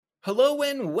Hello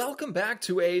and welcome back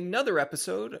to another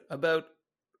episode about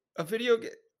a video game.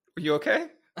 Are you okay?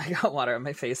 I got water on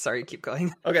my face. Sorry, keep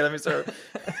going. Okay, let me start.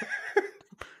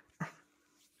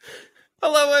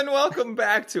 Hello and welcome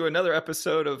back to another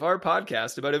episode of our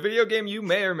podcast about a video game you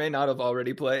may or may not have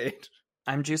already played.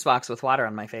 I'm Juicebox with water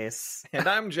on my face. And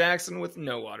I'm Jackson with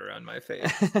no water on my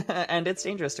face. And it's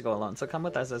dangerous to go alone, so come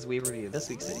with us as we review this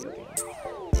week's video game.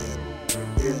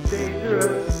 It's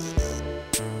dangerous.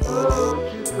 Oh,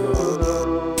 to go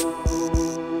alone.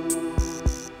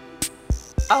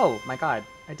 Oh my god,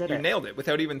 I did You it. nailed it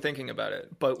without even thinking about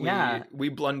it. But Yeah. we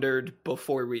blundered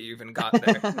before we even got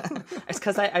there. It's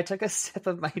because I took a sip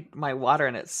of my water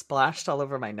and it splashed all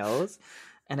over my nose.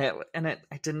 And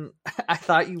I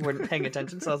thought you weren't paying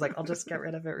attention, so I was like, I'll just get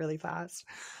rid of it really fast.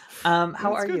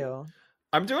 How are good. you?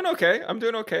 I'm doing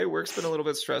okay. Work's been a little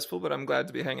bit stressful, but I'm glad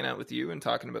to be hanging out with you and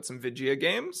talking about some Vigia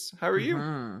games. How are you?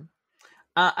 Mhm.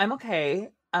 I'm okay.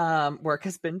 Work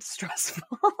has been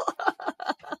stressful.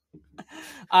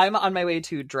 I'm on my way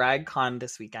to DragCon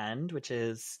this weekend, which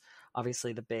is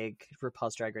obviously the big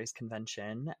RuPaul's Drag Race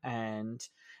convention. And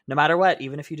no matter what,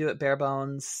 even if you do it bare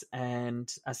bones and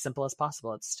as simple as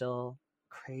possible, it's still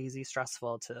crazy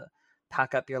stressful to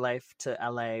pack up your life to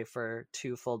LA for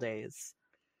 2 full days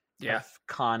of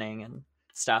conning and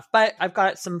stuff. But I've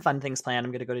got some fun things planned.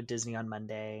 I'm going to go to Disney on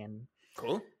Monday. And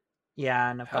Cool. yeah,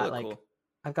 and Hella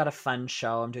I've got a fun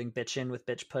show. I'm doing Bitchin' with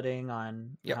Bitch Pudding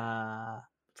on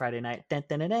Friday night. Dun,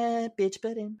 dun, dun, dun, bitch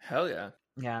pudding. Hell yeah.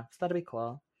 Yeah, so that'll be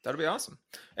cool. That'll be awesome.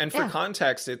 And for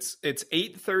context, it's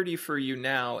 8:30 for you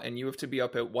now, and you have to be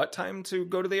up at what time to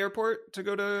go to the airport to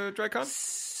go to DragCon?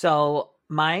 So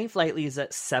my flight leaves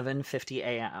at 7:50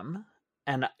 a.m.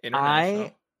 and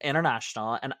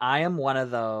international, and I am one of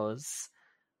those.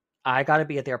 I got to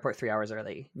be at the airport 3 hours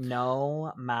early,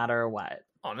 no matter what.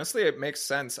 Honestly, it makes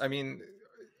sense. I mean,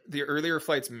 the earlier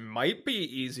flights might be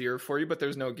easier for you, but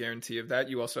there's no guarantee of that.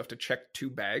 You also have to check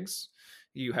 2 bags.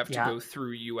 You have to go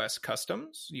through U.S.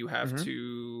 Customs. You have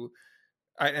to...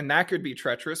 and that could be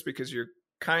treacherous because you're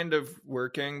kind of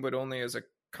working, but only as a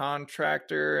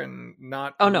contractor and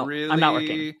not really... I'm not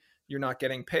working. You're not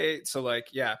getting paid. So,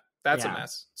 that's a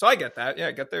mess. So I get that.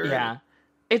 Yeah, get there. Yeah.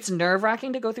 It's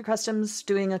nerve-wracking to go through customs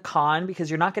doing a con because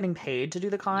you're not getting paid to do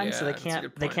the con, so they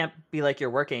can't be like you're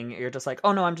working. You're just like,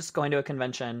 oh no, I'm just going to a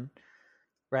convention,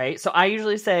 right? So I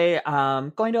usually say,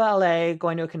 going to LA,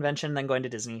 going to a convention, then going to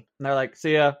Disney, and they're like,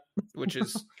 see ya. Which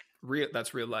is real.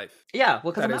 That's real life. Yeah,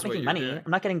 well, because I'm not making money. Doing.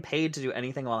 I'm not getting paid to do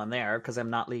anything while I'm there because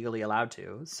I'm not legally allowed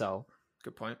to. So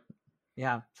good point.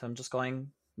 Yeah, so I'm just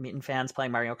going, meeting fans,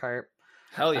 playing Mario Kart.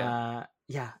 Hell yeah.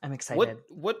 Yeah, I'm excited.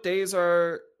 What days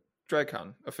are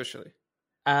DragCon officially?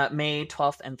 May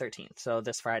 12th and 13th. So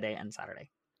this Friday and Saturday.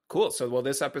 Cool. So,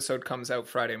 this episode comes out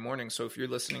Friday morning. So if you're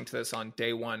listening to this on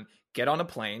day 1, get on a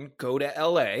plane, go to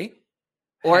LA,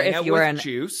 or hang if out you are with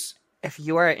Juice. If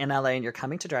you are in LA and you're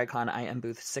coming to DragCon, I am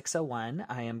booth 601.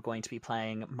 I am going to be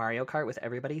playing Mario Kart with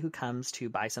everybody who comes to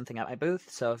buy something at my booth.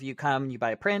 So if you come, you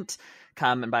buy a print,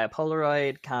 come and buy a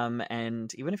Polaroid, come,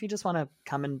 and even if you just want to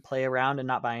come and play around and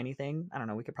not buy anything, I don't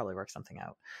know, we could probably work something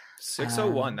out.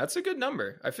 601, that's a good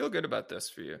number. I feel good about this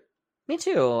for you. Me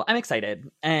too. I'm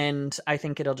excited. And I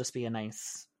think it'll just be a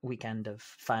nice weekend of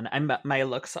fun. My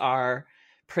looks are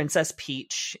Princess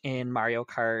Peach in Mario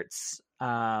Kart's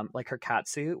like her cat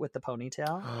suit with the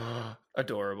ponytail.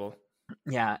 Adorable.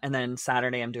 Yeah, and then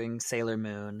Saturday I'm doing Sailor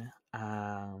Moon,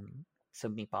 so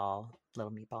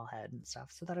little meatball head and stuff.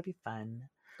 So that'll be fun.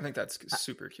 I think that's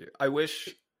super cute. I wish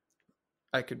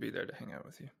I could be there to hang out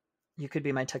with you. You could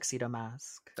be my tuxedo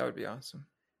mask. That would be awesome.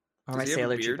 Or my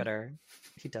Sailor Jupiter.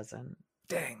 He doesn't.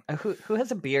 Dang. Who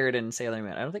has a beard in Sailor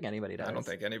Moon? I don't think anybody does. I don't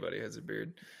think anybody has a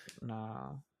beard.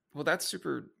 No. Well, that's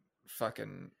super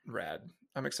fucking rad.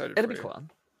 I'm excited It'll for be you. cool.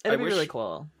 It'll be really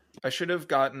cool. I should have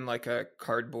gotten like a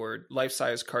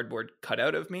life-size cardboard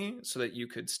cutout of me so that you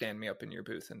could stand me up in your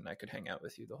booth and I could hang out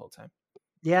with you the whole time.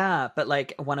 Yeah, but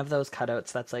like one of those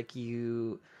cutouts that's like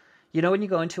you know when you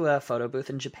go into a photo booth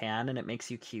in Japan and it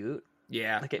makes you cute?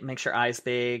 Yeah. Like it makes your eyes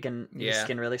big and your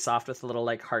skin really soft with little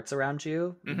like hearts around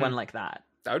you. Mm-hmm. One like that.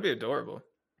 That would be adorable.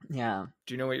 Yeah.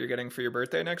 Do you know what you're getting for your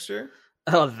birthday next year?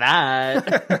 Oh, that.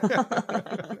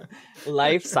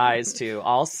 Life size too.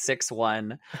 All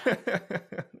 6'1".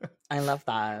 I love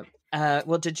that.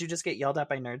 Well, did you just get yelled at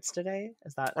by nerds today?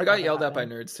 I got yelled at by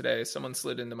nerds today. Someone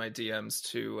slid into my DMs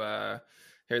to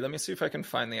here, let me see if I can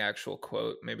find the actual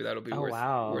quote. Maybe that'll be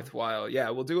worthwhile. Yeah,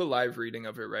 we'll do a live reading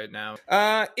of it right now.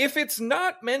 If it's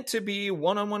not meant to be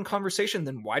one-on-one conversation,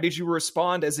 then why did you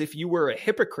respond as if you were a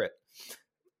hypocrite?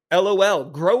 LOL,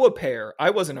 grow a pair. I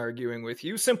wasn't arguing with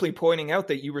you, simply pointing out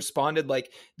that you responded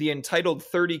like the entitled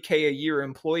 30K a year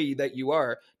employee that you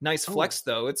are. Nice flex,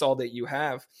 though. It's all that you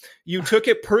have. You took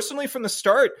it personally from the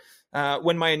start.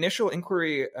 When my initial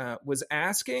inquiry was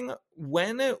asking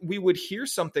when we would hear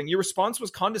something, your response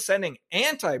was condescending,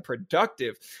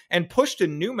 anti-productive, and pushed a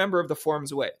new member of the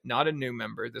forums away. Not a new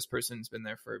member. This person's been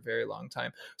there for a very long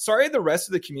time. Sorry the rest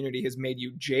of the community has made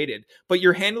you jaded, but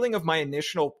your handling of my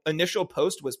initial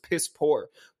post was piss poor.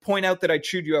 Point out that I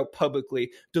chewed you out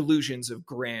publicly. Delusions of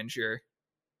grandeur.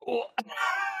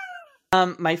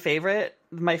 My favorite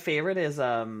is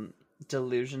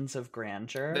delusions of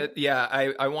grandeur.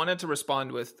 I wanted to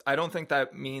respond with, I don't think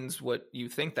that means what you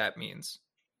think that means.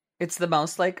 It's the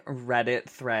most like Reddit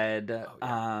thread,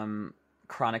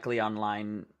 chronically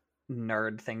online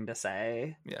nerd thing to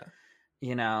say. Yeah.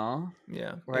 You know?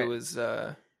 Yeah. It was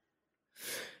it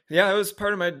was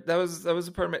part of my that was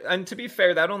a part of my, and to be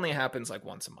fair, that only happens like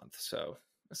once a month, so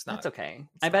it's not. That's okay.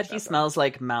 I bet he smells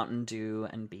like Mountain Dew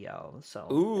and BO. So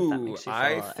ooh, if that makes you feel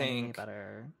I think any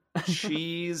better.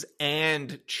 Cheese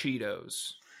and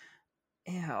Cheetos.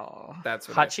 Ew. That's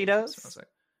what Hot Cheetos? Smells like.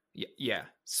 Yeah,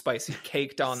 spicy,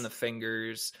 caked on the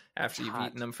fingers after you've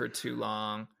eaten them for too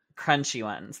long. Crunchy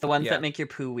ones, the ones that make your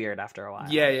poo weird after a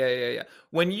while. Yeah.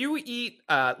 When you eat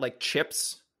like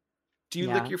chips, do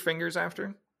you lick your fingers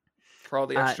after for all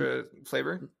the extra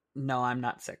flavor? No, I'm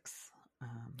not 6.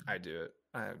 I do it.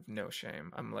 I have no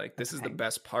shame. I'm like, this is the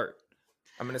best part.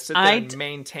 I'm gonna sit there and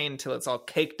maintain till it's all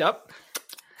caked up.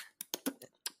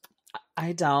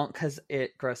 I don't, because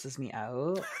it grosses me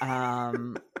out.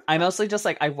 I mostly just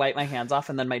like, I wipe my hands off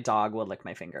and then my dog will lick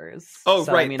my fingers. Oh,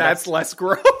 so, right. I mean, that's less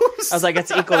gross. I was like,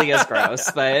 it's equally as gross,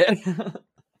 but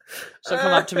she'll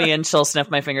come up to me and she'll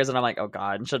sniff my fingers and I'm like, oh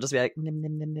God. And she'll just be like, nim,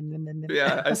 nim, nim, nim, nim, nim.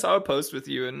 Yeah, I saw a post with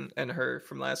you and her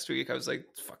from last week. I was like,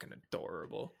 it's fucking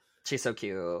adorable. She's so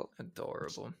cute.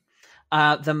 Adorable.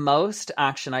 The most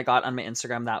action I got on my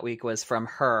Instagram that week was from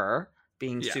her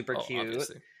being super cute.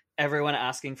 Obviously. Everyone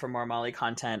asking for more Molly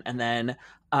content, and then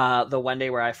the one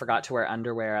day where I forgot to wear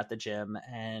underwear at the gym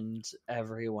and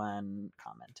everyone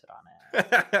commented on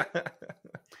it.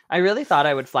 I really thought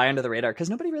I would fly under the radar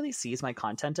because nobody really sees my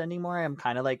content anymore. I'm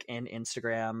kind of like in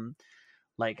Instagram,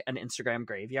 like an Instagram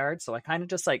graveyard, so I kind of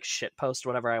just like shit post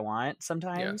whatever I want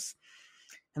sometimes.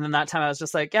 And then that time I was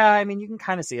just like, yeah, I mean, you can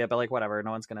kind of see it, but like whatever,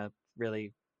 no one's gonna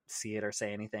really see it or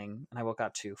say anything. And I woke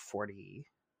up to 40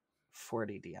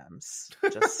 DMs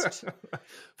just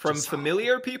from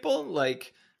familiar people,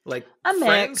 like a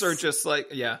friends, mix. or just like,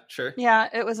 yeah, sure. Yeah,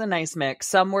 it was a nice mix.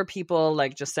 Some were people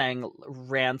like just saying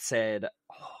rancid,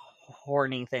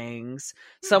 horny things.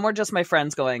 Some were just my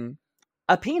friends going,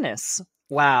 a penis.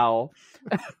 Wow.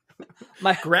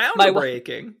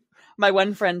 Groundbreaking. My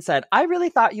one friend said, I really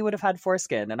thought you would have had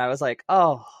foreskin. And I was like,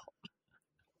 oh.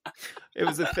 It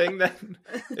was a thing that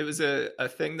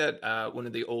one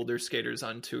of the older skaters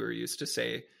on tour used to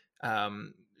say.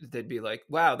 They'd be like,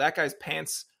 wow, that guy's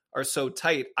pants are so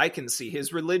tight, I can see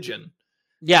his religion.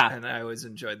 Yeah. And I always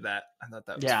enjoyed that. I thought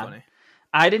that was funny.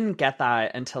 I didn't get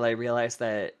that until I realized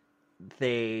that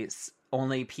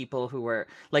only people who were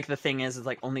like, the thing is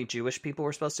like only Jewish people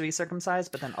were supposed to be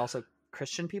circumcised, but then also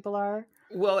Christian people are.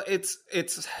 Well, it's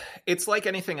like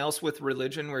anything else with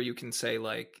religion, where you can say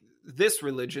like, this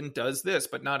religion does this,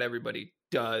 but not everybody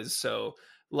does. So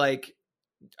like,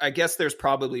 I guess there's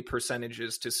probably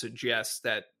percentages to suggest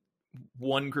that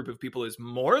one group of people is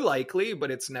more likely, but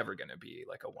it's never going to be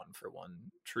like a 1-for-1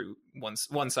 true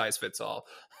one size fits all.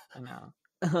 I know.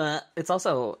 It's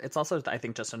also I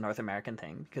think just a North American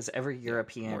thing, because every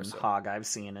European hog I've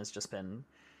seen has just been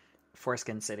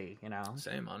foreskin city, you know.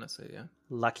 Same, honestly. Yeah,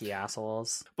 lucky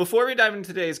assholes. Before we dive into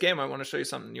today's game, I want to show you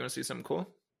something. You want to see something cool?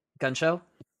 Gun show?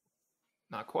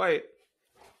 Not quite.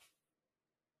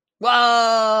 Whoa!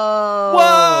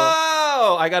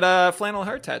 I got a flannel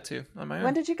heart tattoo on my arm.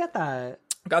 When did you get that?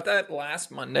 Got that last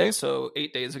Monday, so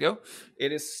 8 days ago.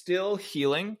 It is still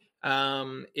healing.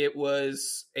 It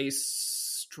was a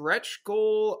stretch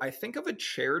goal, I think, of a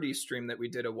charity stream that we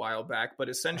did a while back, but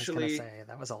essentially, I was gonna say,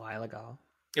 that was a while ago.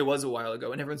 It was a while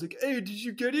ago, and everyone's like, hey, did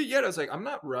you get it yet? I was like, I'm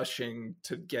not rushing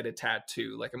to get a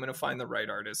tattoo. Like, I'm going to find the right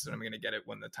artist, and I'm going to get it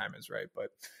when the time is right.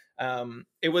 But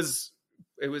it was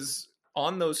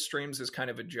on those streams as kind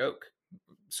of a joke,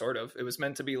 sort of. It was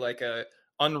meant to be like a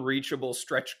unreachable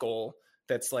stretch goal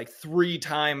that's like 3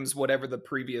 times whatever the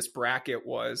previous bracket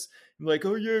was. I'm like,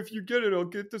 oh yeah, if you get it, I'll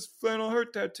get this flannel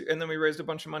heart tattoo. And then we raised a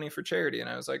bunch of money for charity, and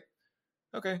I was like,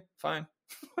 okay, fine.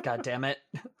 God damn it.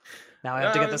 Now I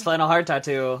have to get this flannel heart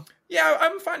tattoo. Yeah,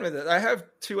 I'm fine with it. I have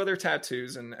 2 other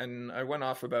tattoos, and I went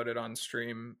off about it on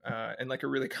stream in like a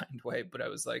really kind way, but I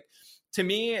was like, to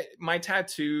me, my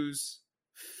tattoos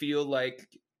feel like,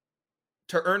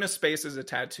 to earn a space as a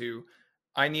tattoo,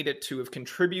 I need it to have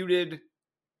contributed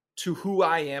to who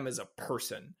I am as a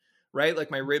person, right? Like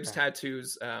my ribs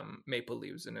tattoos, maple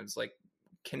leaves, and it's like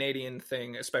Canadian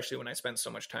thing, especially when I spent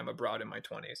so much time abroad in my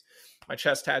 20s. My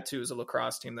chest tattoo is a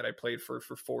lacrosse team that I played for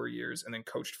 4 years and then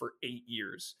coached for 8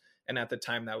 years. And at the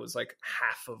time, that was like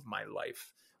half of my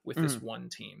life with this one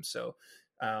team. So,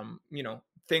 you know,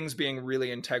 things being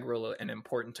really integral and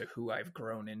important to who I've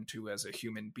grown into as a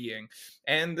human being.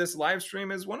 And this live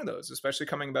stream is one of those, especially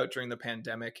coming about during the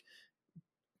pandemic,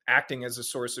 acting as a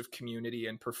source of community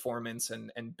and performance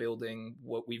and building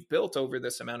what we've built over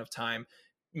this amount of time,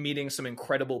 meeting some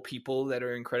incredible people that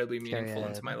are incredibly meaningful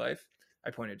into my life. I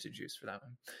pointed to Juice for that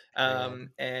one.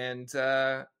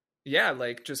 Yeah,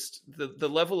 like just the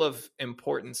level of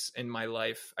importance in my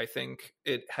life, I think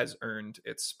it has earned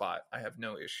its spot. I have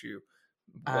no issue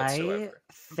whatsoever.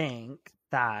 I think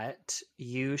that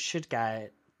you should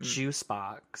get juice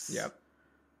box. Yep.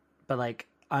 But like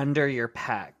under your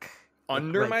pec.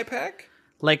 Under my pec?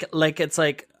 Like it's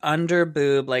like under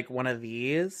boob, like one of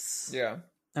these. Yeah.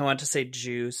 I want to say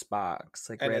juice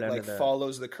box, like and right it under like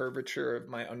follows the curvature of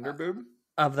my under boob.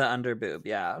 Of the under boob,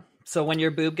 yeah. So when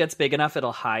your boob gets big enough,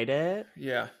 it'll hide it.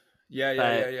 Yeah.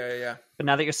 But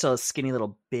now that you're still a skinny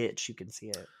little bitch, you can see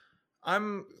it. I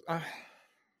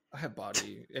have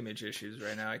body image issues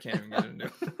right now. I can't even get into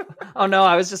it. Oh no,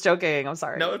 I was just joking. I'm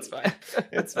sorry. No, it's fine.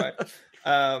 It's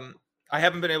fine. I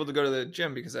haven't been able to go to the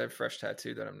gym because I have fresh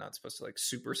tattoo that I'm not supposed to like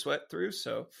super sweat through.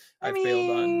 So I failed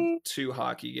on 2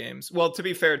 hockey games. Well, to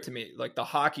be fair to me, like the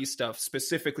hockey stuff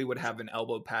specifically would have an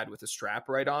elbow pad with a strap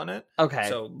right on it. Okay.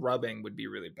 So rubbing would be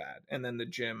really bad. And then the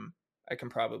gym, I can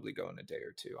probably go in a day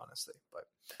or 2, honestly. But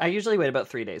I usually wait about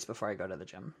 3 days before I go to the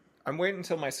gym. I'm waiting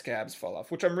until my scabs fall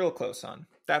off, which I'm real close on.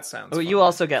 That sounds fun. You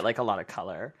also get like a lot of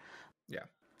color. Yeah.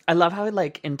 I love how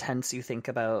like intense you think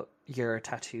about your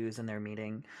tattoos and their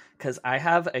meaning, because I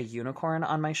have a unicorn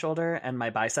on my shoulder and my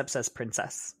bicep says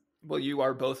princess. Well, you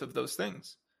are both of those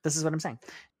things. This is what I'm saying.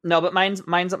 No, but mine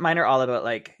are all about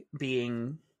like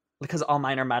being, because all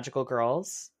mine are magical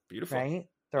girls. Beautiful. Right?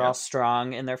 They're all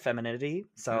strong in their femininity.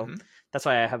 So that's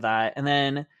why I have that. And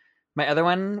then my other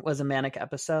one was a manic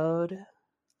episode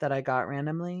that I got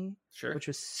randomly, which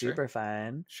was super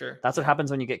fun. Sure. That's what happens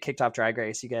when you get kicked off Drag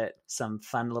Race. You get some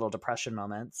fun little depression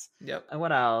moments. Yep. And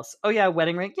what else? Oh yeah,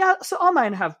 wedding ring. Yeah, so all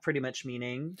mine have pretty much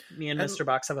meaning. Me and Mr.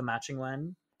 Box have a matching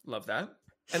one. Love that.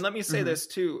 And let me say this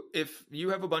too. If you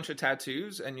have a bunch of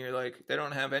tattoos and you're like, they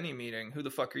don't have any meaning, who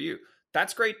the fuck are you?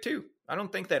 That's great too. I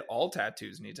don't think that all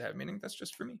tattoos need to have meaning. That's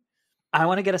just for me. I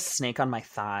want to get a snake on my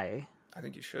thigh. I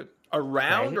think you should.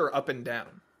 Around or up and down?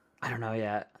 I don't know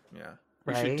yet. Yeah.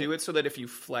 We should do it so that if you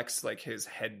flex, like his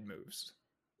head moves.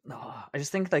 Oh, I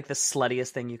just think like the sluttiest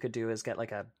thing you could do is get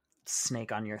like a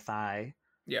snake on your thigh.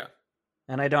 Yeah.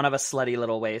 And I don't have a slutty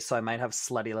little waist, so I might have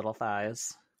slutty little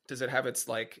thighs. Does it have its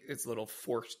little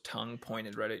forked tongue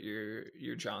pointed right at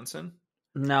your Johnson?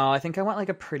 No, I think I want like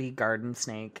a pretty garden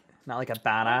snake, not like a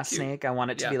badass snake. I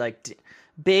want it to be like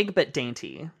big but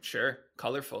dainty. Sure.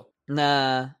 Colorful.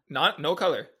 Nah. No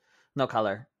color. No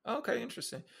color. Okay,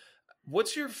 interesting.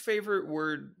 What's your favorite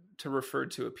word to refer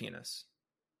to a penis?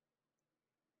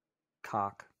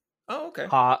 Cock. Oh, okay.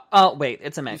 Oh, wait,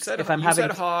 it's a mix. You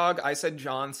said hog, I said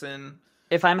Johnson.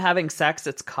 If I'm having sex,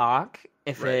 it's cock.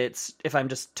 If I'm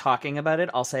just talking about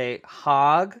it, I'll say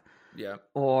hog. Yeah.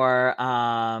 Or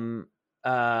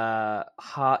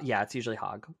it's usually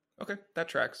hog. Okay, that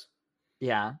tracks.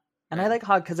 Yeah. And I like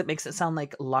hog because it makes it sound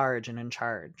like large and in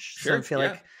charge. Sure.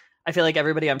 So I feel like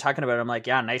everybody I'm talking about, I'm like,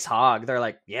 yeah, nice hog. They're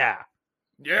like, yeah.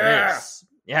 Yeah,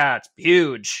 it's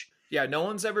huge. Yeah, no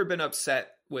one's ever been upset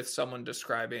with someone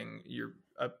describing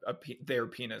their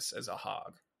penis as a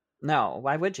hog. No,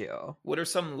 why would you? What are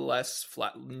some less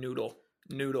flat? Noodle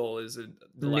is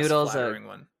the less flattering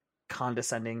one.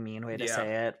 Condescending, mean way to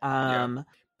say it.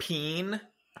 Peen.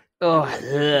 Oh,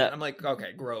 I'm like,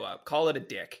 okay, grow up. Call it a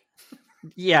dick.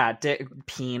 Yeah,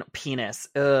 penis.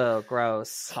 Ugh,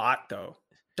 gross. Hot though.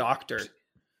 Doctor.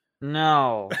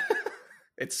 No.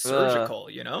 It's surgical,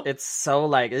 you know? It's so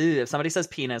like, if somebody says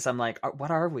penis, I'm like,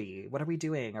 what are we? What are we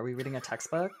doing? Are we reading a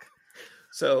textbook?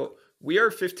 So we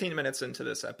are 15 minutes into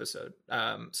this episode.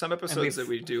 Some episodes that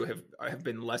we do have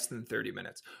been less than 30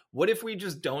 minutes. What if we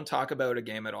just don't talk about a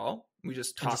game at all? We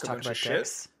just talk about shit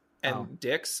dicks? and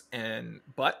dicks and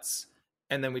butts,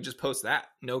 and then we just post that.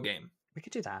 No game. We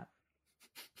could do that.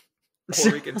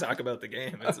 Or we can talk about the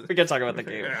game. We can talk about the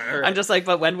game. Right. I'm just like,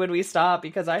 but when would we stop?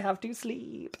 Because I have to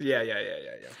sleep. Yeah.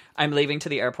 I'm leaving to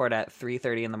the airport at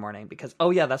 3:30 in the morning because,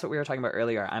 that's what we were talking about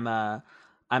earlier. I'm a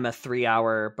I'm a 3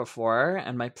 hour before,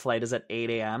 and my flight is at 8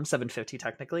 a.m., 7:50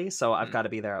 technically. So I've got to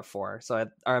be there at 4.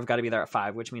 I've got to be there at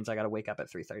 5, which means I got to wake up at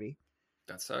 3:30.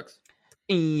 That sucks.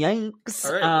 Yikes.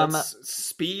 All right, let's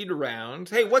speed round.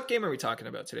 Hey, what game are we talking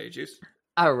about today, Juice?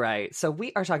 All right, so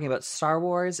we are talking about Star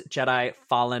Wars Jedi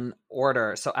Fallen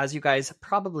Order. So as you guys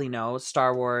probably know,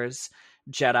 Star Wars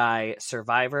Jedi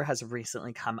Survivor has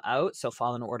recently come out. So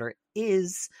Fallen Order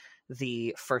is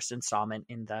the first installment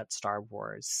in that Star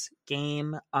Wars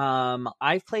game.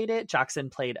 I've played it. Jackson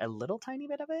played a little tiny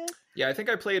bit of it. Yeah, I think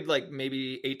I played like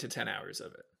maybe 8 to 10 hours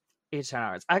of it. 8 to 10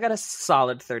 hours. I got a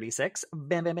solid 36.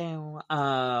 Bam, bam,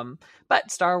 bam.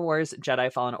 But Star Wars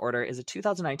Jedi Fallen Order is a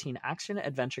 2019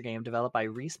 action-adventure game developed by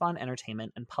Respawn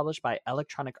Entertainment and published by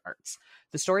Electronic Arts.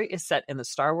 The story is set in the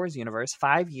Star Wars universe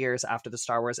 5 years after the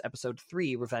Star Wars Episode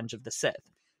 3, Revenge of the Sith.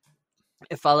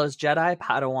 It follows Jedi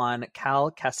Padawan Cal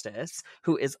Kestis,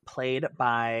 who is played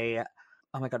by...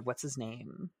 Oh my god, what's his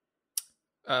name?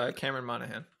 Cameron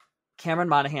Monaghan. Cameron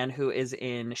Monaghan, who is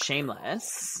in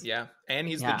Shameless. Yeah, and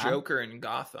he's the Joker in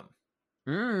Gotham.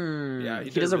 Yeah,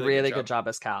 he does a really good job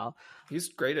as Cal. He's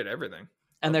great at everything.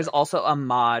 And there's also a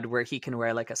mod where he can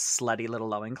wear like a slutty little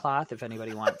loincloth if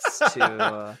anybody wants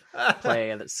to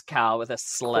play this Cal with a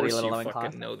slutty little loincloth. I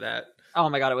fucking know that. Oh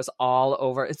my god, it was all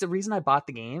over. It's the reason I bought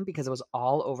the game, because it was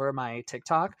all over my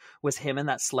TikTok, was him in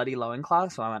that slutty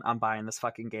loincloth. So I went, I'm buying this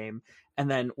fucking game. And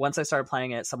then once I started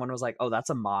playing it, someone was like, oh, that's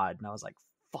a mod. And I was like,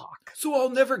 fuck. So I'll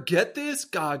never get this?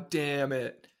 God damn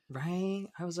it. Right?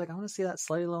 I was like, I want to see that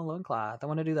slutty little loincloth. I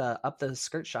want to do the up the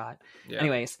skirt shot. Yeah.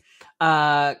 Anyways,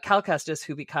 Cal Kestis,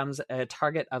 who becomes a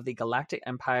target of the Galactic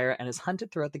Empire and is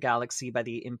hunted throughout the galaxy by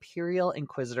the Imperial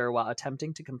Inquisitor while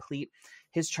attempting to complete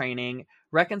his training,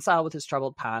 reconcile with his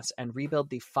troubled past, and rebuild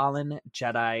the fallen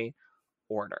Jedi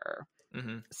Order.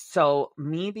 Mm-hmm. So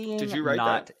me being Did you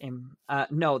write that?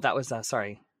 No, that was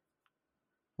sorry,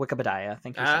 Wikipedia.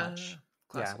 Thank you so much.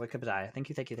 Classic. Yeah, Wikipedia. Thank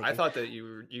you. I thought that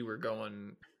you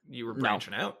were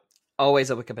branching out. Always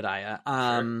a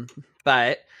Wikipedia.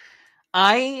 But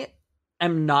I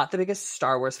am not the biggest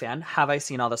Star Wars fan. Have I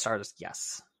seen all the Star Wars?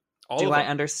 Yes. Do I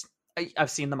understand?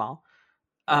 I've seen them all.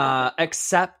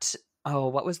 Except,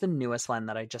 what was the newest one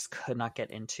that I just could not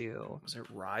get into? Was it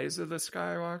Rise of the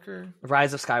Skywalker?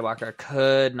 Rise of Skywalker.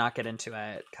 Could not get into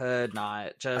it. Could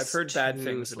not. Just I've heard bad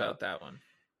things about that one.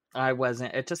 I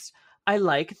wasn't. It just... I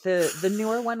like the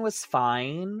newer one was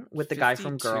fine with the guy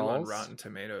from Girls. On Rotten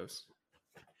Tomatoes.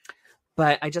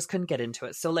 But I just couldn't get into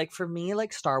it. So like for me,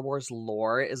 like Star Wars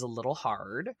lore is a little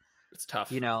hard. It's tough.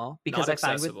 Because Not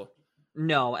accessible.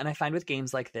 I find with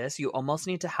games like this, you almost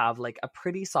need to have like a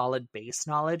pretty solid base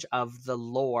knowledge of the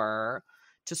lore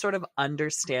to sort of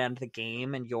understand the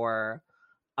game and your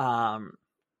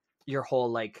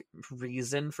whole like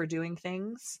reason for doing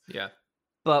things. Yeah.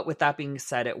 But with that being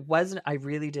said, I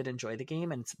really did enjoy the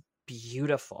game, and it's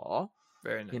beautiful.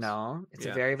 Very nice. It's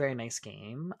a very, very nice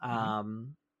game. Mm-hmm.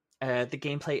 The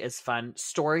gameplay is fun.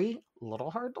 Story, a little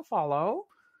hard to follow.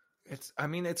 It's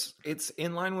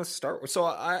in line with Star Wars. So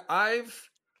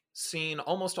I've seen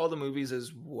almost all the movies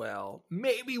as well.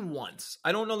 Maybe once.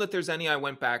 I don't know that there's any I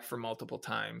went back for multiple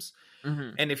times.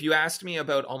 Mm-hmm. And if you asked me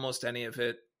about almost any of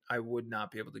it, I would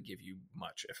not be able to give you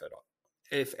much, if at all.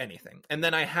 If anything. And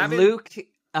then I haven't... Luke,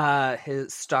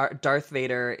 Darth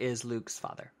Vader is Luke's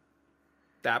father.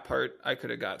 That part I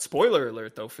could have got. Spoiler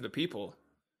alert, though, for the people.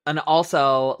 And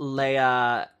also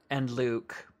Leia and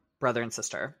Luke, brother and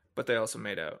sister. But they also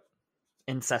made out.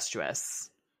 Incestuous.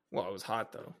 Well, it was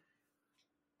hot, though.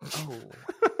 Oh.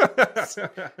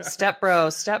 Step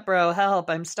bro, help.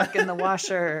 I'm stuck in the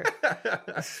washer.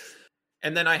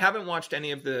 And then I haven't watched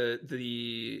any of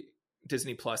the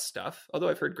Disney Plus stuff, although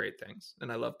I've heard great things,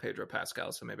 and I love Pedro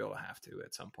Pascal, so maybe I'll have to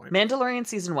at some point. Mandalorian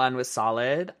season 1 was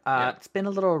solid. It's been a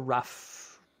little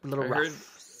rough. Heard,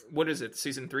 what is it?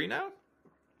 Season 3 now?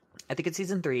 I think it's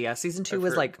season 3. Yeah, season 2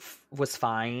 was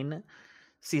fine.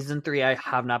 Season 3 I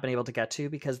have not been able to get to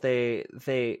because they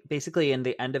basically in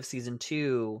the end of season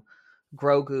 2,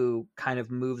 Grogu kind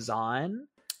of moves on.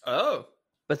 Oh.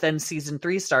 But then season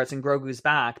 3 starts and Grogu's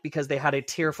back because they had a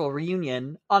tearful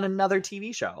reunion on another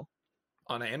TV show.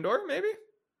 On Andor, maybe?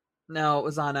 No, it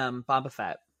was on Boba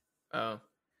Fett. Oh.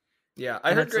 Yeah,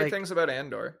 I heard great things about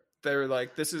Andor. They're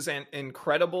like, this is an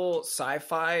incredible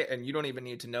sci-fi, and you don't even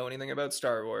need to know anything about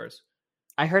Star Wars.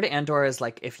 I heard Andor is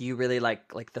like, if you really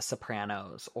like The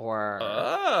Sopranos or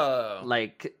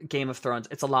like Game of Thrones,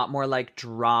 it's a lot more like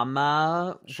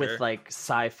drama with like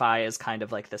sci-fi as kind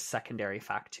of like the secondary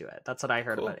fact to it. That's what I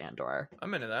heard about Andor.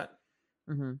 I'm into that.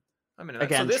 Mm-hmm. I'm into that.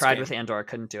 Again, tried with Andor,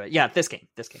 couldn't do it. Yeah, this game.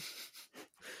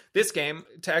 This game,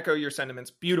 to echo your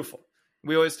sentiments, beautiful.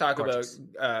 We always talk about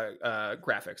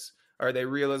graphics. Are they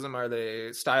realism? Are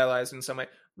they stylized in some way?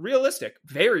 Realistic,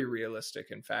 very realistic.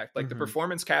 In fact, like the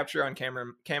performance capture on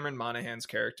Cameron Monaghan's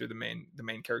character, the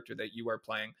main character that you are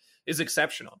playing, is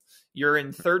exceptional. You're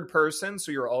in third person,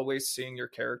 so you're always seeing your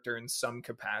character in some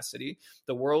capacity.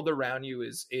 The world around you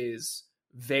is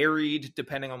varied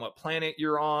depending on what planet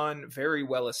you're on. Very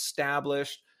well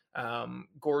established,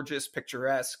 gorgeous,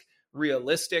 picturesque,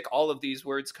 realistic. All of these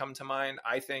words come to mind.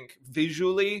 I think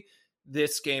visually,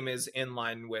 this game is in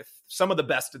line with some of the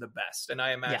best of the best. And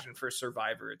I imagine for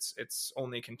Survivor, it's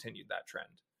only continued that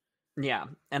trend. Yeah.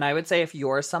 And I would say if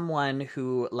you're someone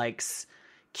who likes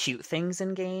cute things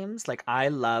in games, like I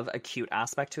love a cute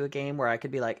aspect to a game where I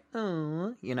could be like,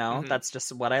 oh, that's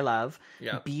just what I love.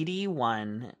 Yeah.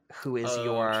 BD1, who is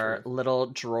your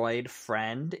little droid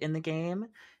friend in the game,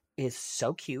 is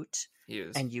so cute. He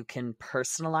is. And you can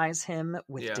personalize him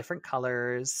with different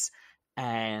colors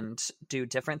and do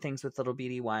different things with little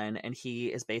BD1, and he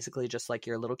is basically just like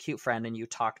your little cute friend, and you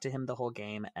talk to him the whole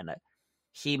game, and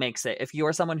he makes it. If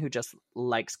you're someone who just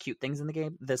likes cute things in the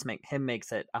game, this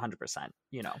makes it 100%,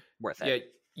 worth it. Yeah,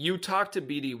 you talk to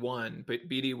BD1, but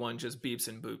BD1 just beeps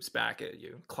and boops back at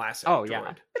you. Classic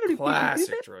droid.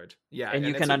 Classic droid. Yeah, and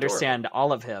you can understand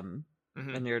all of him,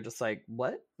 and you're just like,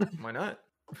 what? Why not?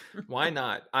 Why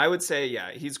not? I would say,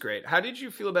 yeah, he's great. How did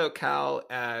you feel about Cal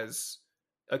as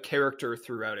a character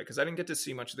throughout it? Because I didn't get to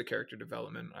see much of the character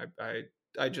development.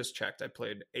 I just checked. I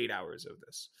played 8 hours of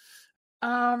this.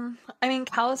 I mean,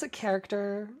 Cal is a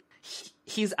character.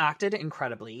 He's acted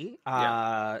incredibly.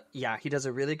 He does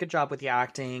a really good job with the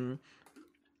acting.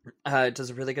 Does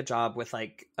a really good job with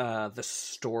like the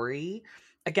story.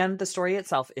 Again, the story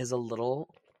itself is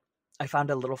I found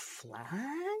a little flat.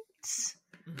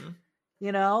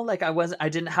 Like I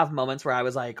didn't have moments where I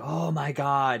was like, oh my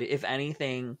God. If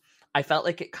anything, I felt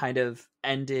like it kind of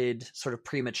ended sort of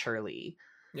prematurely.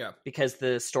 Yeah. Because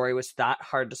the story was that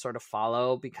hard to sort of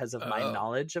follow because of my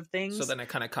knowledge of things. So then it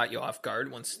kind of caught you off guard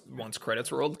once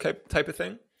credits rolled type of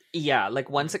thing? Yeah. Like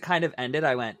once it kind of ended,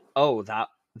 I went, oh, that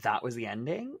was the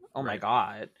ending? Oh my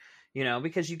God.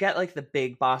 Because you get like the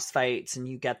big boss fights and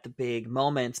you get the big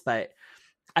moments, but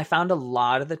I found a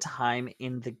lot of the time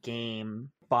in the game,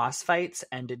 boss fights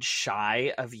ended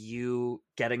shy of you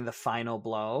getting the final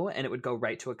blow, and it would go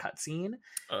right to a cutscene.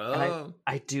 And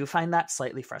I do find that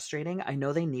slightly frustrating. I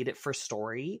know they need it for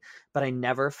story, but I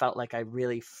never felt like I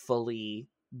really fully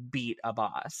beat a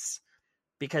boss,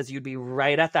 because you'd be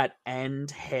right at that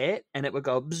end hit and it would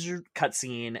go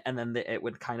cutscene, and then it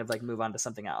would kind of like move on to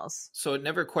something else. So it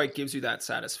never quite gives you that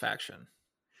satisfaction.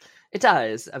 It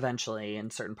does eventually in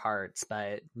certain parts,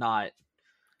 but not.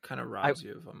 Kind of robs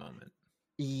you of a moment.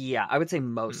 Yeah, I would say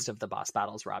most of the boss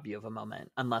battles rob you of a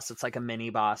moment, unless it's like a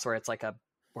mini boss where it's like a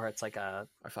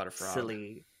I fought a frog.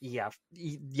 Silly,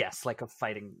 yes, like a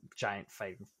giant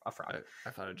fighting a frog.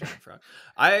 I fought a giant frog.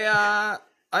 I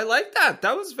like that.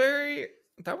 That was very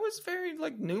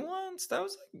like nuanced. That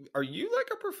was like, are you like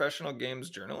a professional games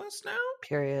journalist now?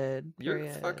 Period. You're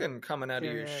fucking coming out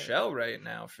of your shell right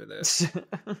now for this.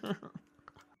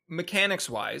 Mechanics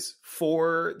wise,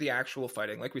 for the actual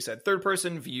fighting, like we said, third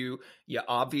person view, you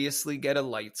obviously get a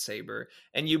lightsaber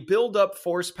and you build up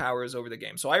force powers over the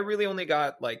game. So I really only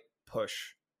got like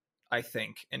push, I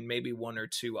think, and maybe one or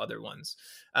two other ones.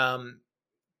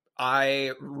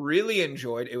 I really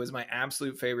enjoyed it. Was my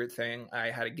absolute favorite thing.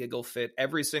 I had a giggle fit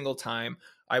every single time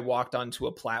I walked onto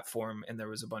a platform and there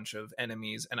was a bunch of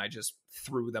enemies and I just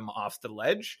threw them off the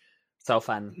ledge. So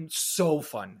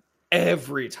fun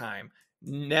Every time.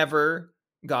 Never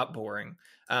got boring.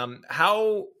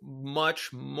 How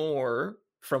much more,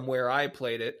 from where I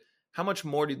played it, how much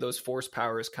more did those force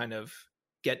powers kind of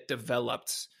get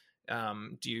developed?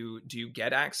 Do you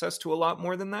get access to a lot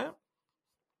more than that?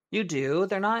 You do.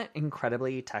 They're not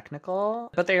incredibly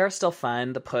technical, but they are still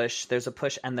fun. There's a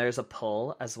push and there's a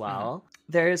pull as well.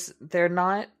 They're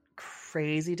not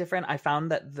crazy different. I found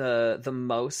that the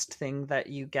most thing that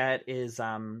you get is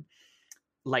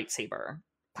lightsaber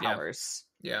powers.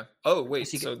 Yeah. Oh, wait.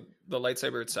 So the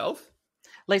lightsaber itself?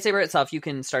 Lightsaber itself, you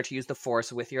can start to use the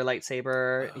force with your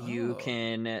lightsaber. You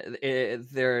can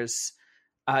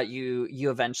you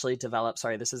eventually develop,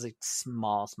 sorry, this is a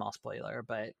small spoiler,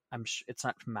 but it's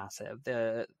not massive.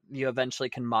 You eventually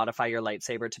can modify your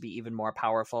lightsaber to be even more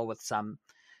powerful with some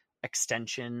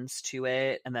extensions to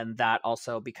it, and then that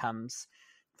also becomes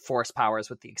force powers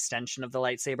with the extension of the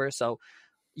lightsaber. So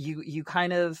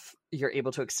you're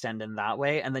able to extend in that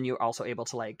way, and then you're also able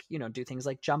to like, do things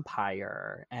like jump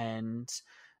higher, and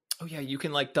you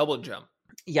can like double jump.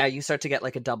 Yeah, you start to get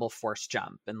like a double force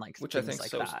jump and like which things I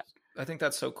think like that. I think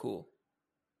that's so cool.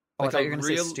 Oh, I Like thought a you were going to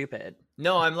real say stupid.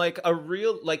 No, I'm like a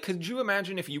real like. Could you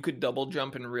imagine if you could double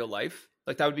jump in real life?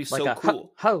 Like that would be Like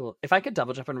so cool. if I could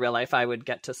double jump in real life, I would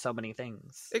get to so many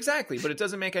things. Exactly, but it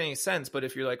doesn't make any sense. But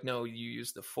if you're like, no, you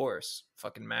use the Force,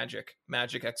 fucking magic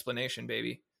explanation,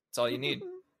 baby. That's all you need.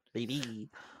 Baby.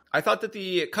 I thought that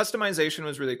the customization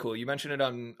was really cool. You mentioned it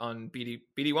on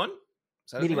BD1.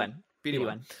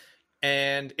 BD1.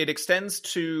 And it extends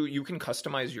to, you can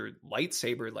customize your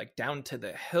lightsaber like down to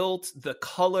the hilt, the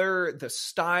color, the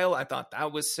style. I thought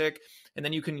that was sick. And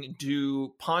then you can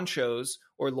do ponchos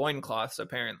or loincloths,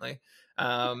 apparently.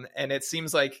 And it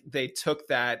seems like they took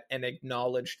that and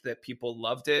acknowledged that people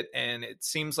loved it. And it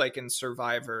seems like in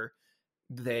Survivor,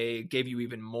 they gave you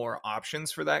even more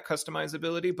options for that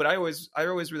customizability. But I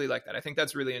always really like that. I think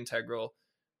that's really integral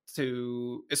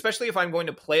to, especially if I'm going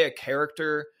to play a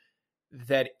character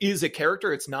that is a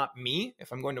character, it's not me.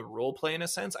 If I'm going to role play in a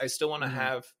sense, I still want to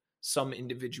have some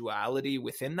individuality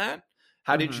within that.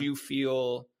 How did you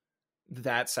feel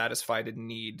that satisfied a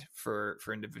need for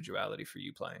individuality for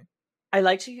you playing? I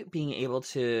liked you being able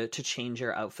to change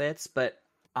your outfits, but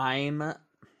I'm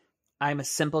a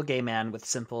simple gay man with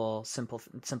simple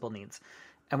needs.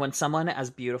 And when someone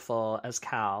as beautiful as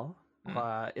Cal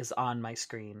is on my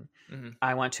screen,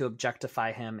 I want to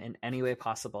objectify him in any way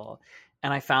possible.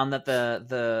 And I found that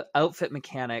the outfit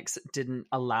mechanics didn't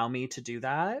allow me to do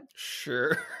that.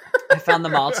 Sure. I found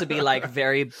them all to be like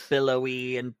very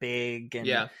billowy and big, and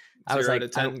yeah, 0 I was like, to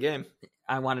 10 game.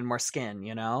 I wanted more skin,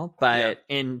 you know. But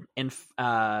in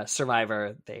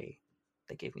Survivor, they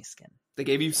gave me skin. They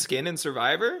gave you skin in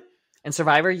Survivor? In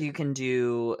Survivor, you can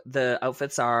do, the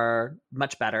outfits are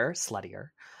much better, sluttier.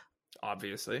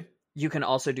 Obviously. You can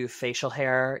also do facial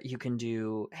hair. You can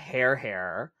do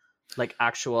hair, like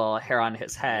actual hair on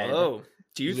his head. Whoa.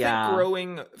 Do you think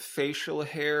growing facial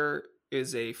hair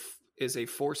is a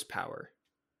force power?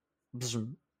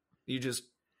 You just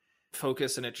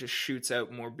focus and it just shoots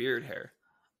out more beard hair.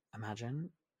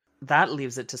 Imagine. That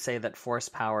leaves it to say that force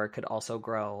power could also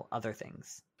grow other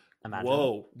things. Imagine.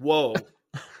 Whoa.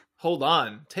 Hold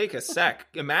on. Take a sec.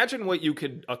 Imagine what you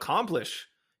could accomplish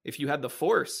if you had the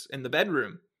force in the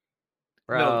bedroom.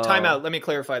 Bro. No, time out. Let me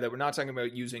clarify that we're not talking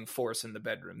about using force in the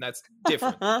bedroom. That's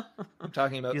different. I'm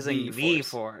talking about using the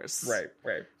force. Right.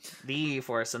 The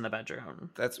force in the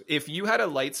bedroom. That's, if you had a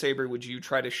lightsaber, would you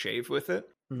try to shave with it?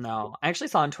 No. I actually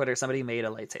saw on Twitter somebody made a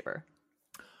lightsaber.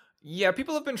 Yeah,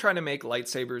 people have been trying to make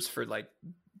lightsabers for like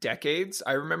decades.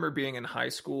 I remember being in high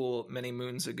school many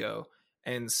moons ago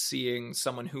and seeing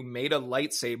someone who made a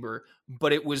lightsaber,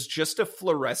 but it was just a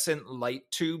fluorescent light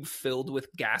tube filled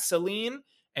with gasoline,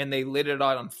 and they lit it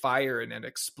on fire and it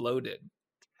exploded.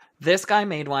 This guy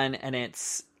made one, and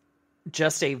it's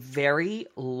just a very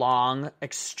long,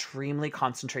 extremely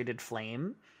concentrated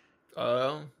flame.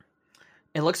 Oh.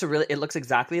 It looks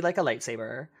exactly like a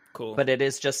lightsaber. Cool. But it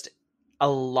is just a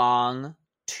long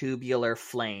tubular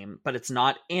flame, but it's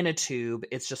not in a tube.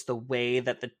 It's just the way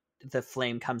that the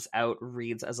flame comes out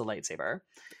reads as a lightsaber.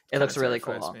 It looks really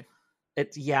cool.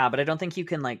 But I don't think you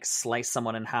can like slice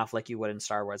someone in half like you would in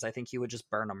Star Wars. I think you would just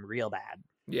burn them real bad.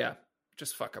 Yeah,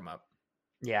 just fuck them up.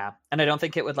 Yeah, and I don't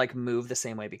think it would like move the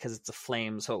same way because it's a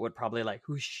flame, so it would probably like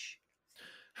whoosh.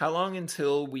 How long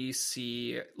until we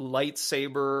see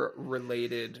lightsaber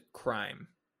related crime?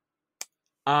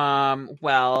 I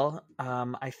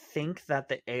think that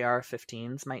the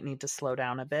AR-15s might need to slow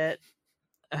down a bit.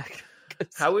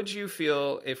 How would you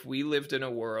feel if we lived in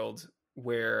a world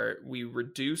where we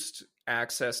reduced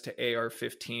access to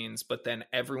AR-15s, but then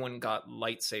everyone got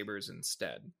lightsabers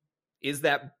instead? Is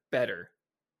that better?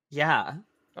 Yeah.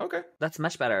 Okay. That's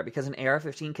much better because an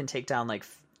AR-15 can take down like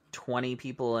 20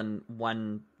 people in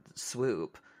one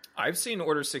swoop. I've seen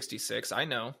Order 66. I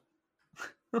know.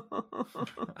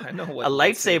 I know what a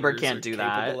lightsaber can't do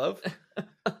that. Of.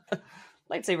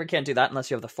 Lightsaber can't do that unless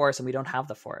you have the Force, and we don't have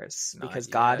the Force because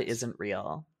God isn't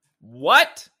real.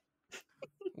 What?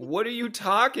 What are you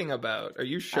talking about? Are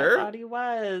you sure? I thought he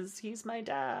was. He's my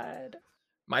dad.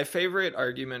 My favorite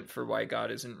argument for why God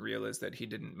isn't real is that he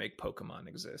didn't make Pokemon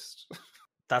exist.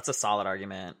 That's a solid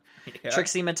argument. Yeah.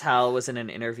 Trixie Mattel was in an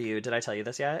interview. Did I tell you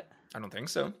this yet? I don't think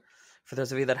so. For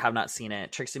those of you that have not seen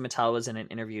it, Trixie Mattel was in an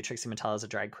interview. Trixie Mattel is a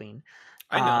drag queen.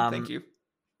 I know, thank you.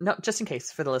 No, just in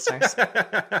case for the listeners.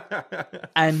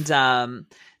 And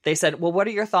they said, well, what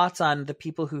are your thoughts on the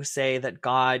people who say that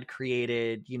God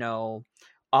created,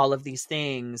 all of these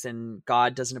things and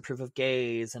God doesn't approve of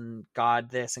gays and God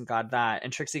this and God that?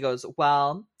 And Trixie goes,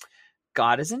 well,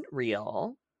 God isn't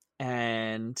real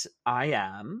and I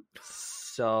am.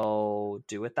 So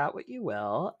do with that what you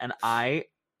will. And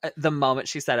the moment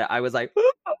she said it, I was like,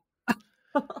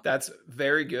 That's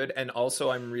very good. And also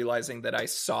I'm realizing that I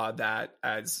saw that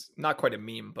as not quite a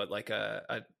meme, but like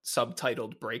a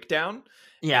subtitled breakdown.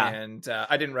 Yeah. And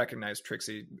I didn't recognize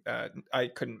Trixie. I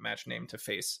couldn't match name to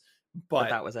face, But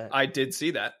that was it. I did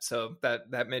see that. So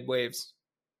that made waves.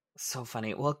 So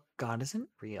funny. Well, God isn't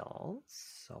real.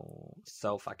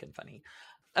 So fucking funny.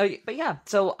 Oh, but yeah,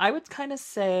 so I would kind of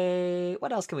say,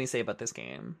 what else can we say about this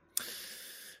game?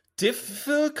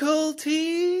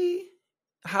 Difficulty?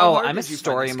 I'm a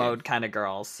story mode kind of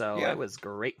girl, so Yeah. it was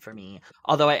great for me.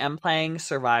 Although I am playing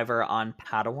Survivor on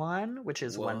Padawan, which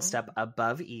is one step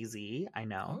above easy, I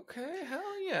know. Okay,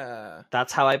 hell yeah.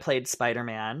 That's how I played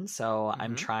Spider-Man, so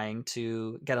I'm trying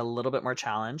to get a little bit more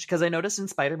challenge. Because I noticed in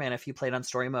Spider-Man, if you played on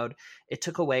story mode, it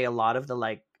took away a lot of the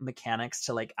like mechanics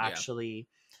to like actually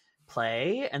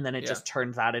play, and then it just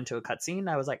turned that into a cutscene.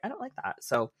 I was like, I don't like that.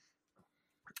 So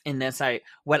in this,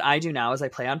 what I do now is I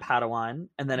play on Padawan,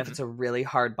 and then if it's a really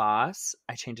hard boss,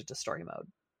 I change it to story mode.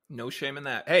 No shame in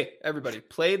that. Hey, everybody,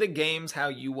 play the games how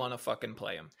you want to fucking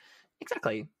play them.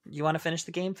 Exactly. You want to finish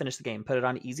the game? Finish the game. Put it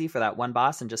on easy for that one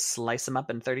boss and just slice them up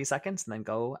in 30 seconds and then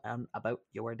go about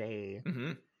your day.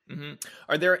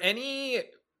 Are there any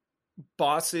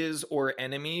bosses or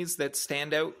enemies that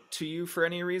stand out to you for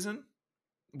any reason?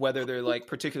 Whether they're like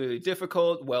particularly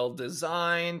difficult, well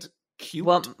designed, cute?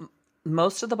 Well,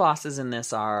 most of the bosses in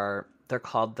this they're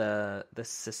called the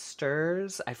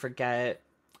sisters. I forget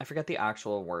the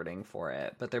actual wording for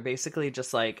it, but they're basically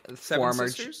just like Seven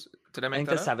sisters? Did I make think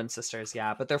that the up? Seven Sisters,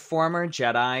 yeah, but they're former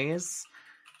Jedis,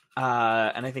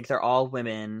 and I think they're all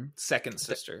women. Second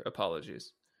sister,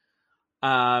 apologies.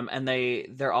 And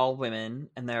they're all women,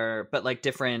 and they're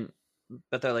different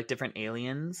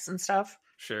aliens and stuff.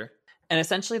 Sure. And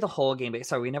essentially the whole game,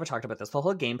 sorry, we never talked about this. The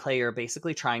whole gameplay, you're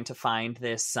basically trying to find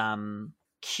this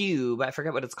cube. I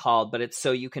forget what it's called, but it's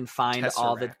so you can find Tesseract.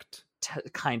 all the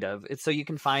it's so you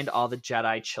can find all the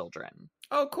Jedi children.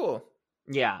 Oh, cool.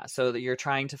 Yeah, so that you're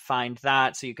trying to find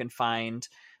that so you can find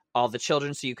all the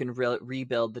children so you can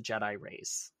rebuild the Jedi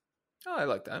race. Oh, I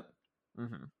like that.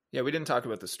 Yeah, we didn't talk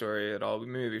about the story at all.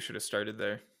 Maybe we should have started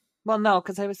there. Well, no,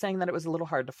 because I was saying that it was a little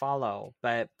hard to follow,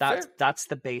 but that's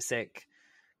the basic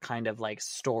kind of like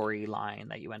storyline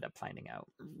that you end up finding out.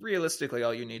 Realistically,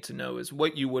 all you need to know is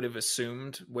what you would have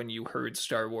assumed when you heard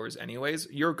Star Wars anyways.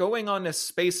 You're going on a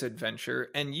space adventure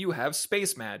and you have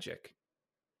space magic.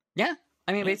 Yeah.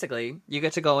 I mean, basically, you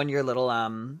get to go in your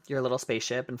little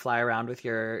spaceship and fly around with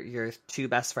your two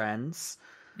best friends.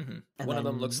 One of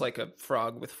them looks like a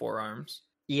frog with 4 arms.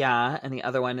 Yeah, and the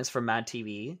other one is from Mad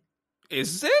TV.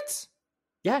 Is it?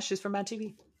 Yeah, she's from Mad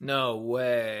TV. No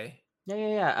way.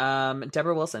 Yeah.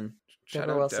 Deborah Wilson. Shout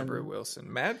out Deborah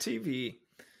Wilson. Mad TV.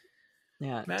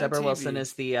 Yeah, Mad Deborah TV. Wilson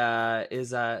is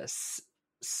the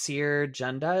Seer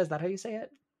Junda. Is that how you say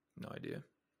it? No idea.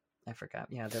 I forgot.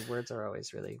 Yeah, the words are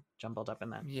always really jumbled up in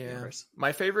that universe.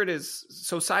 My favorite is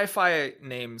sci-fi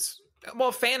names.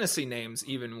 Well, fantasy names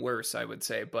even worse, I would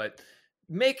say, but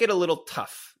make it a little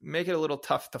tough. Make it a little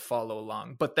tough to follow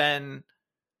along. But then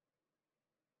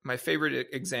my favorite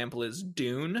example is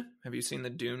Dune. Have you seen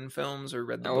the Dune films or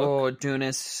read the book? Oh, Dune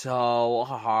is so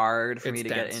hard for me to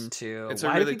dense. Get into. It's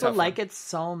Why a really do people tough like one. it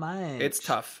so much? It's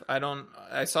tough.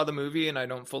 I saw the movie and I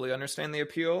don't fully understand the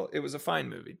appeal. It was a fine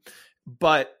movie.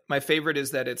 But my favorite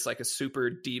is that it's like a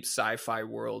super deep sci-fi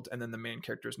world and then the main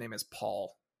character's name is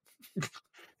Paul.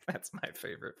 That's my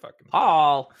favorite fucking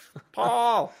Paul.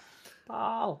 Paul.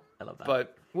 I love that.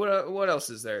 But what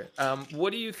else is there?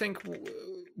 What do you think?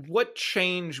 What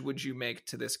change would you make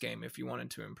to this game if you wanted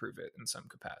to improve it in some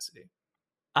capacity?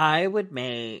 I would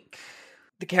make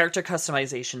the character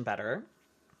customization better,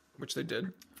 which they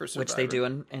did for Survivor. Which they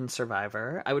do in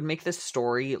Survivor. I would make the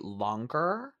story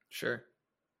longer. Sure.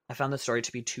 I found the story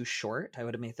to be too short. I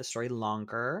would have made the story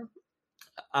longer.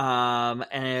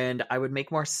 And I would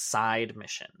make more side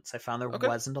missions. I found there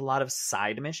wasn't a lot of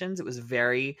side missions. It was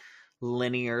very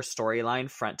linear storyline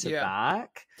front to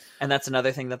back. And that's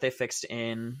another thing that they fixed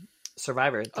in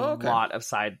Survivor. A lot of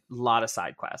side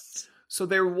quests. So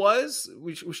there was,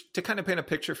 to kind of paint a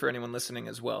picture for anyone listening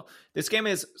as well, this game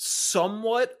is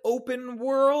somewhat open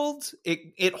world.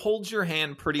 It holds your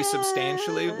hand pretty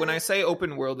substantially. When I say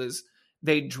open world is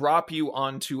they drop you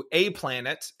onto a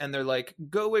planet and they're like,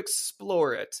 go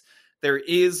explore it. There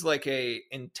is like a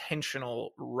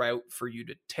intentional route for you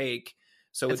to take.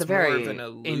 So it's a very more of an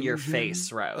illusion in your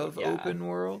face route of open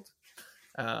world.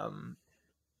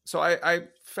 So I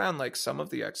found like some of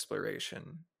the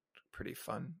exploration pretty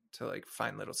fun to like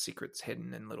find little secrets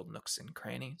hidden in little nooks and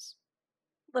crannies.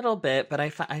 Little bit, but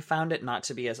I found it not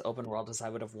to be as open world as I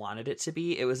would have wanted it to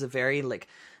be. It was a very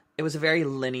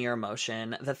linear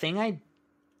motion. The thing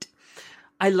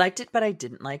I liked it, but I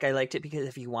didn't like. I liked it because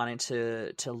if you wanted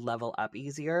to level up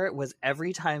easier, was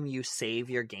every time you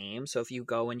save your game. So if you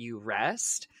go and you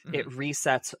rest, it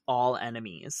resets all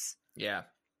enemies. Yeah.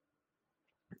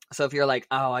 So if you're like,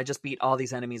 oh, I just beat all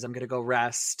these enemies, I'm gonna go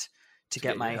rest to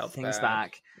get my things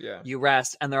back. Yeah. You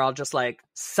rest, and they're all just like,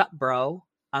 "Sup, bro?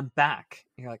 I'm back."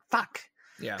 And you're like, "Fuck."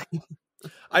 Yeah.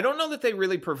 I don't know that they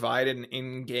really provide an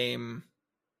in-game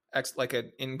like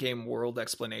an in-game world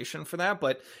explanation for that,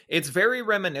 but it's very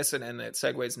reminiscent, and it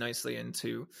segues nicely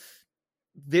into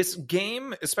this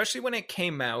game, especially when it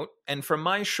came out. And from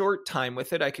my short time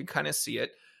with it, I could kind of see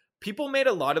it. People made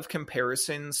a lot of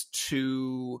comparisons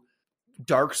to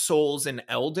Dark Souls and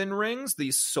Elden Rings,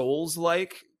 these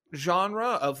Souls-like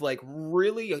genre of like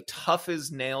really tough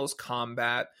as nails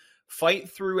combat, fight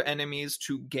through enemies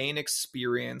to gain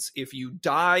experience. If you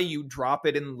die, you drop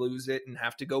it and lose it and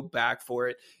have to go back for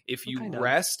it. If you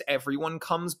rest, everyone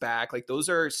comes back. Like, those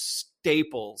are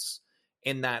staples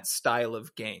in that style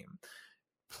of game.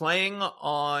 Playing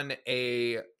on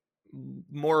a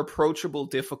more approachable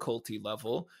difficulty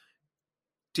level,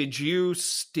 did you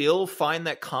still find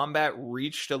that combat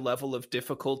reached a level of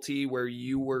difficulty where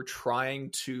you were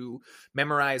trying to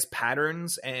memorize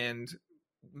patterns and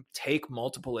take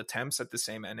multiple attempts at the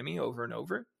same enemy over and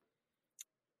over?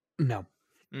 No.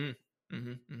 I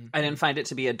didn't find it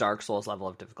to be a Dark Souls level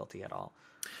of difficulty at all.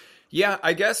 Yeah,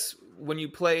 I guess when you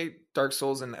play Dark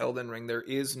Souls and Elden Ring, there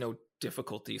is no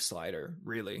difficulty slider,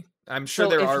 really. I'm sure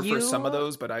there are for some of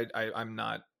those, but I'm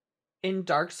not. In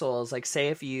Dark Souls, like, say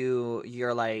if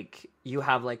you're like, you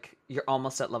have like, you're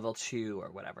almost at level 2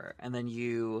 or whatever, and then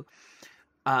you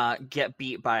get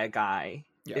beat by a guy.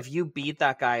 Yeah. If you beat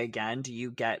that guy again, do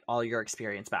you get all your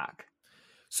experience back?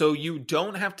 So you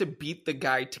don't have to beat the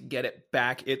guy to get it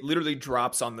back. It literally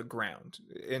drops on the ground.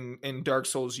 In Dark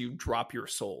Souls, you drop your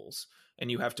souls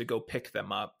and you have to go pick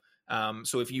them up.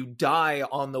 So if you die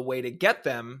on the way to get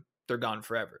them, they're gone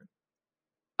forever.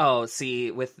 Oh,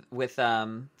 see, with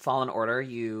Fallen Order,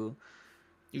 you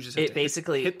just have to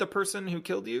basically hit the person who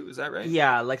killed you. Is that right?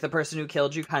 Yeah, like the person who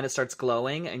killed you kind of starts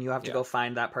glowing, and you have to go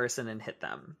find that person and hit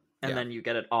them, and then you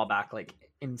get it all back like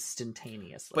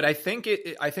instantaneously. But I think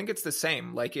it's the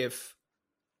same. Like if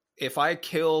I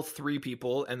kill 3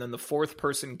 people and then the 4th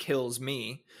person kills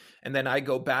me, and then I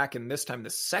go back and this time the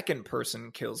 2nd person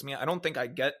kills me, I don't think I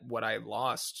get what I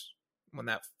lost when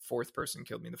that 4th person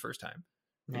killed me the first time.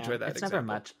 Enjoy that. It's never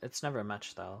much. It's never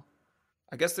much though.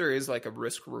 I guess there is like a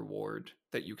risk reward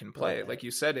that you can play. Like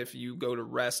you said, if you go to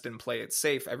rest and play it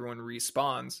safe, everyone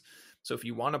respawns. So if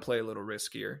you want to play a little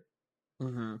riskier.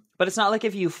 Mm-hmm. But it's not like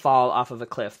if you fall off of a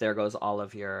cliff, there goes all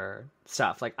of your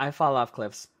stuff. Like, I fall off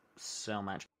cliffs so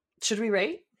much. Should we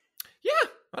rate? Yeah.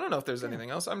 I don't know if there's anything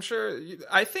else. I'm sure.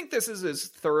 I think this is as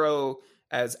thorough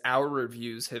as our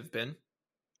reviews have been.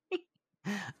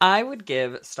 I would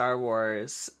give Star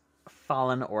Wars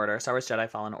Jedi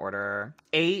Fallen Order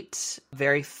 8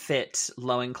 very fit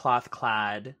loincloth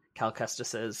clad Cal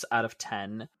Kestis's out of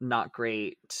 10. Not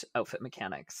great outfit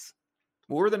mechanics.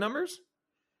 What were the numbers?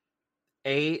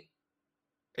 8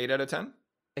 out of 10?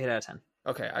 8 out of 10.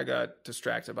 Okay, I got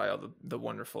distracted by all the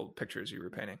wonderful pictures you were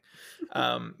painting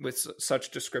with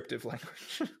such descriptive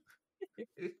language.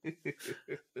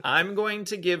 I'm going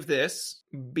to give this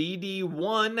BD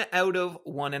 1 out of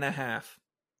 1.5.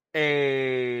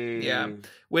 Yeah,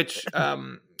 which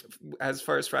as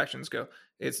far as fractions go,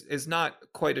 is not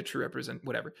quite a true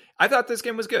whatever. I thought this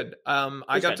game was good.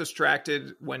 I got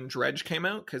distracted when Dredge came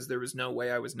out because there was no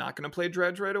way I was not going to play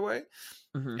Dredge right away.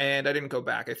 And I didn't go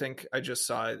back. I think I just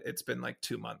saw it. It's been like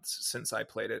 2 months since I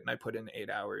played it, and I put in 8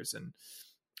 hours. And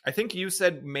I think you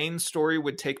said main story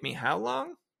would take me how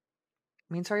long?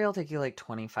 Main story will take you like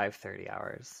 25, 30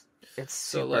 hours. It's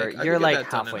super. So like, you're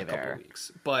like halfway there.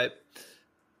 Weeks. But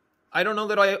I don't know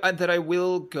that I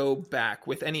will go back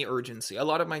with any urgency. A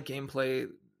lot of my gameplay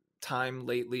time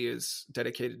lately is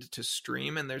dedicated to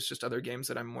stream, and there's just other games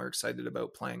that I'm more excited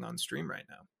about playing on stream right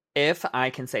now. If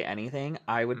I can say anything,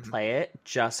 I would play it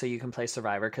just so you can play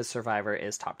Survivor, because Survivor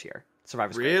is top tier.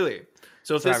 Survivor's really great.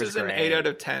 So if Survivor's this is an 8 out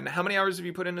of 10, how many hours have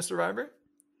you put into Survivor?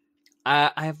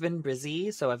 I've been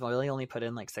busy, so I've only put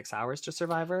in like 6 hours to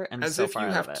Survivor, and so far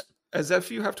I love it. As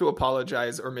if you have to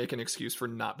apologize or make an excuse for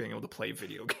not being able to play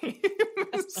video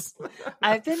games.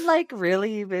 I've been like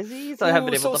really busy, so I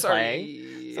haven't been able to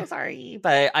play. So sorry.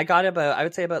 But I got I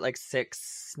would say about like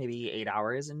 6, maybe 8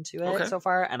 hours into it so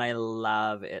far, and I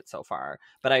love it so far.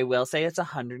 But I will say it's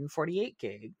 148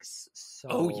 gigs.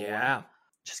 So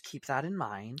just keep that in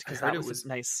mind, because that was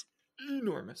nice.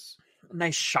 Enormous.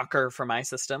 Nice shocker for my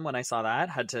system when I saw that.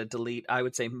 Had to delete, I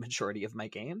would say, majority of my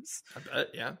games. I bet,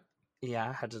 yeah. Yeah,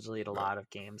 I had to delete a lot of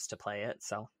games to play it,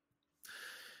 so.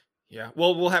 Yeah.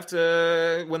 Well, we'll have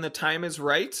to, when the time is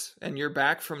right and you're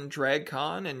back from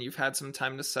DragCon and you've had some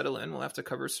time to settle in, we'll have to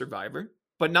cover Survivor,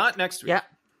 but not next week. Yeah.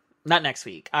 Not next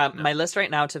week. No. My list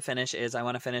right now to finish is I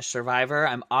want to finish Survivor.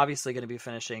 I'm obviously going to be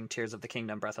finishing Tears of the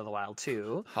Kingdom, Breath of the Wild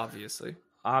 2.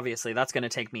 Obviously, that's going to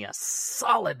take me a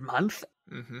solid month.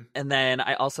 Mm-hmm. And then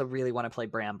I also really want to play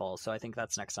Bramble, so I think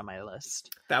that's next on my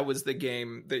list. That was the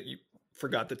game that you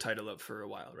forgot the title of for a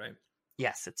while, right?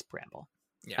 Yes, it's Bramble.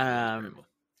 Yeah, Bramble.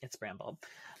 It's Bramble.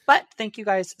 But thank you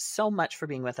guys so much for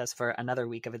being with us for another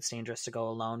week of It's Dangerous to Go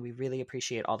Alone. We really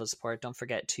appreciate all the support. Don't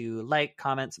forget to like,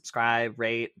 comment, subscribe,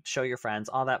 rate, show your friends,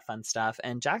 all that fun stuff.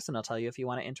 And Jackson will tell you if you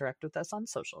want to interact with us on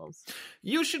socials.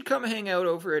 You should come hang out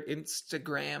over at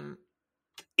Instagram,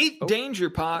 Danger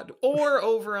Pod, or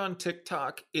over on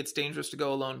TikTok, It's Dangerous to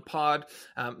Go Alone Pod.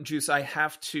 Juice, I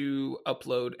have to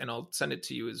upload, and I'll send it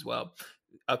to you as well,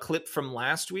 a clip from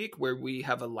last week where we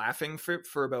have a laughing fit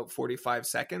for about 45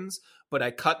 seconds, but I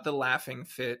cut the laughing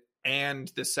fit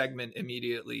and the segment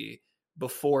immediately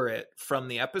before it from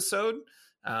the episode.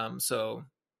 So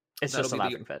it's just a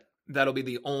laughing fit. That'll be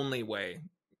the only way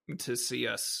to see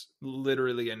us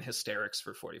literally in hysterics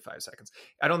for 45 seconds.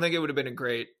 I don't think it would have been a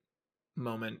great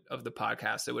moment of the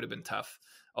podcast. It would have been tough.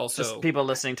 Also, just people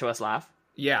listening to us laugh.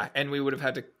 Yeah, and we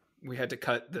had to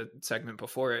cut the segment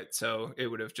before it, so it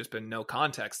would have just been no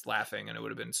context laughing, and it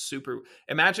would have been super.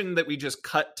 Imagine that we just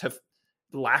cut to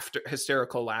laughter,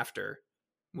 hysterical laughter,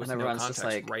 with and no everyone's context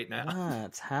just like, right now.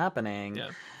 What's happening?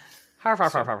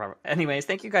 Yeah. Anyways,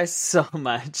 thank you guys so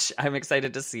much. I'm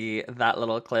excited to see that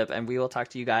little clip, and we will talk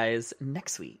to you guys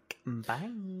next week. Bye.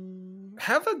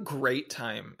 Have a great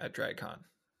time at DragCon.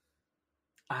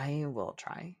 I will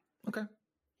try. Okay.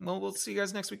 Well, we'll see you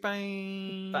guys next week.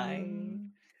 Bye.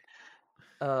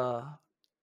 Bye.